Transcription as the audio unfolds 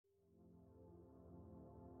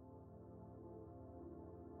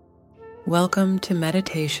Welcome to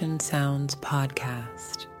Meditation Sounds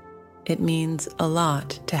Podcast. It means a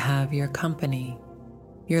lot to have your company.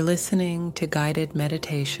 You're listening to guided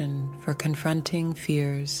meditation for confronting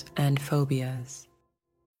fears and phobias.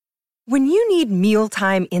 When you need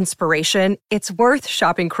mealtime inspiration, it's worth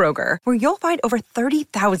shopping Kroger, where you'll find over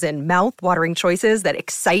 30,000 mouth-watering choices that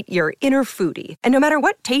excite your inner foodie. And no matter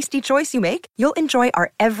what tasty choice you make, you'll enjoy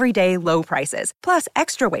our everyday low prices, plus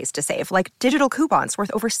extra ways to save, like digital coupons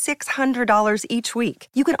worth over $600 each week.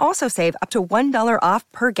 You can also save up to $1 off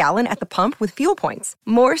per gallon at the pump with fuel points.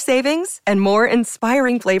 More savings and more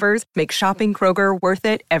inspiring flavors make shopping Kroger worth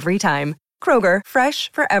it every time. Kroger,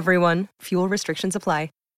 fresh for everyone. Fuel restrictions apply.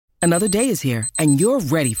 Another day is here, and you're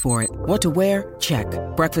ready for it. What to wear? Check.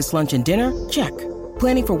 Breakfast, lunch, and dinner? Check.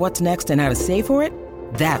 Planning for what's next and how to save for it?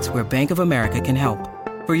 That's where Bank of America can help.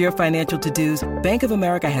 For your financial to-dos, Bank of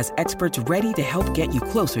America has experts ready to help get you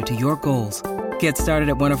closer to your goals. Get started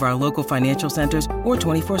at one of our local financial centers or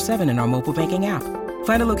 24/7 in our mobile banking app.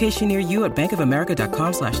 Find a location near you at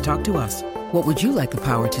bankofamerica.com/talktous. What would you like the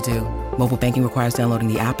power to do? Mobile banking requires downloading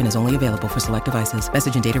the app and is only available for select devices.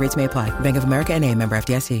 Message and data rates may apply. Bank of America N.A., member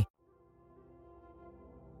FDIC.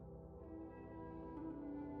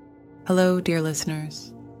 Hello, dear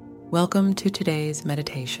listeners. Welcome to today's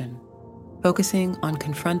meditation, focusing on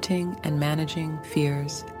confronting and managing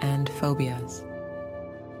fears and phobias.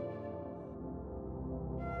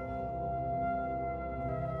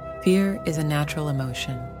 Fear is a natural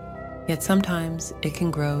emotion, yet sometimes it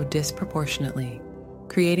can grow disproportionately,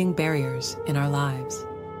 creating barriers in our lives.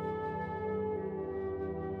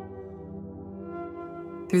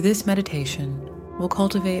 Through this meditation, we'll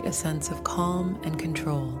cultivate a sense of calm and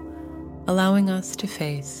control, allowing us to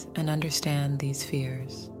face and understand these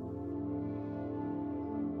fears.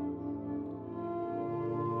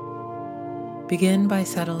 Begin by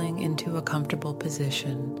settling into a comfortable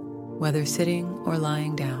position, whether sitting or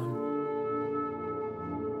lying down.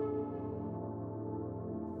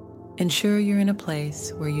 Ensure you're in a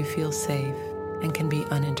place where you feel safe and can be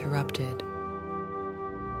uninterrupted.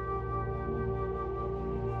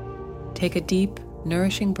 Take a deep,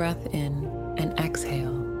 nourishing breath in and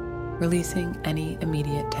exhale, releasing any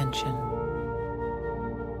immediate tension.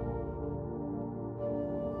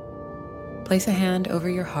 Place a hand over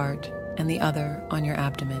your heart and the other on your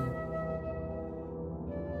abdomen.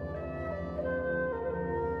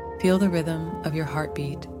 Feel the rhythm of your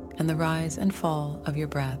heartbeat and the rise and fall of your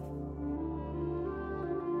breath.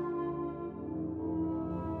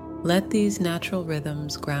 Let these natural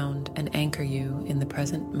rhythms ground and anchor you in the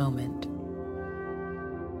present moment.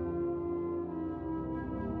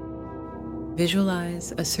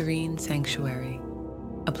 Visualize a serene sanctuary,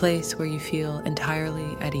 a place where you feel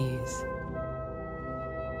entirely at ease.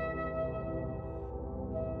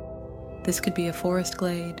 This could be a forest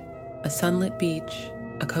glade, a sunlit beach,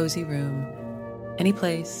 a cozy room, any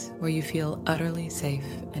place where you feel utterly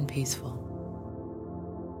safe and peaceful.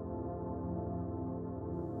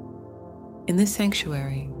 In this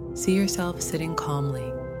sanctuary, see yourself sitting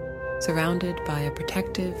calmly, surrounded by a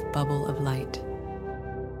protective bubble of light.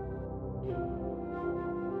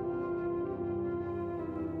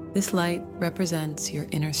 This light represents your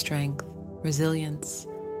inner strength, resilience,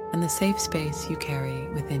 and the safe space you carry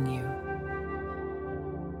within you.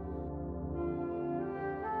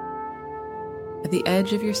 At the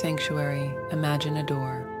edge of your sanctuary, imagine a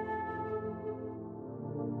door.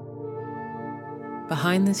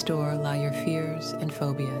 Behind this door lie your fears and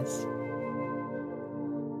phobias.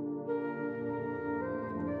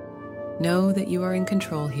 Know that you are in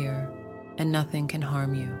control here, and nothing can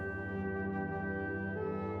harm you.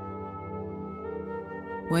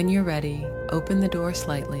 When you're ready, open the door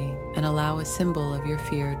slightly and allow a symbol of your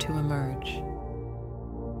fear to emerge.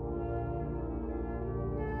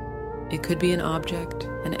 It could be an object,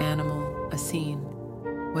 an animal, a scene,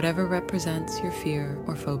 whatever represents your fear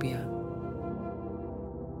or phobia.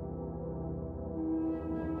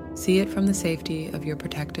 See it from the safety of your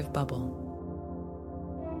protective bubble.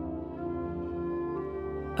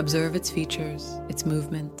 Observe its features, its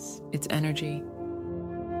movements, its energy.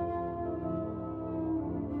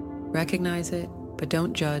 Recognize it, but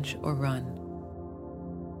don't judge or run.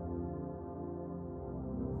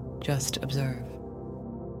 Just observe.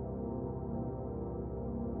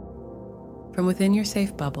 From within your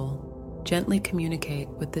safe bubble, gently communicate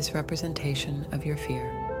with this representation of your fear.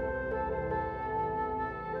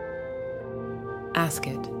 Ask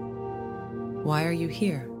it, why are you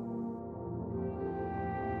here?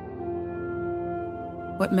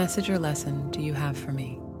 What message or lesson do you have for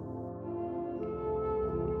me?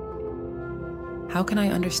 How can I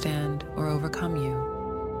understand or overcome you?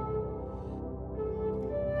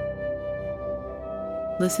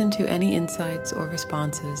 Listen to any insights or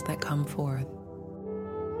responses that come forth.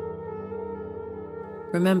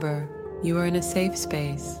 Remember, you are in a safe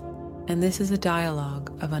space, and this is a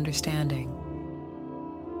dialogue of understanding.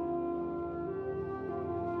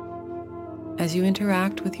 As you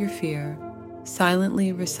interact with your fear,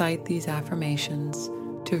 silently recite these affirmations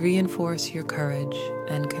to reinforce your courage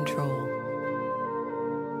and control.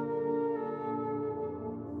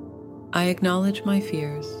 I acknowledge my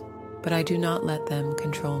fears, but I do not let them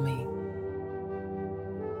control me.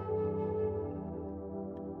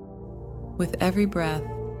 With every breath,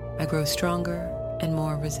 I grow stronger and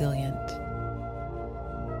more resilient.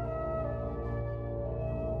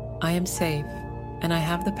 I am safe, and I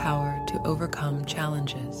have the power to overcome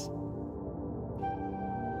challenges.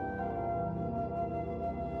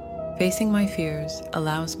 Facing my fears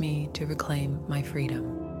allows me to reclaim my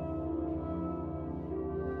freedom.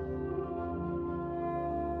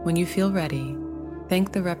 When you feel ready,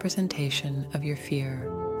 thank the representation of your fear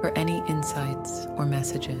for any insights or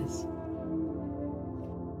messages.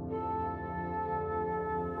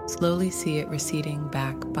 Slowly see it receding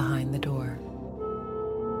back behind the door.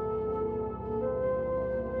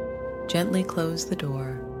 Gently close the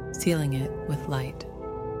door, sealing it with light.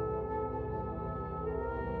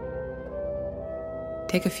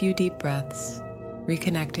 Take a few deep breaths,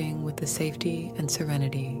 reconnecting with the safety and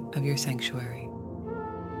serenity of your sanctuary.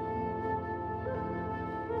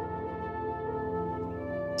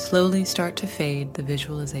 Slowly start to fade the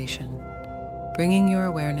visualization, bringing your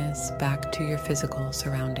awareness back to your physical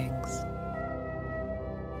surroundings.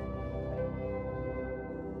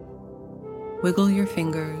 Wiggle your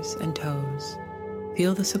fingers and toes,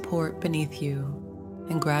 feel the support beneath you,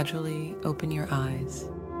 and gradually open your eyes.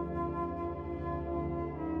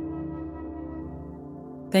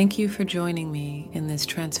 Thank you for joining me in this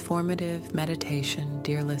transformative meditation,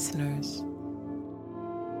 dear listeners.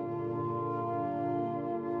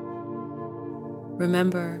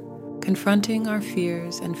 Remember, confronting our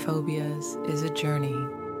fears and phobias is a journey,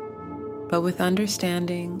 but with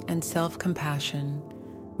understanding and self-compassion,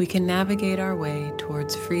 we can navigate our way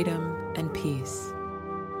towards freedom and peace.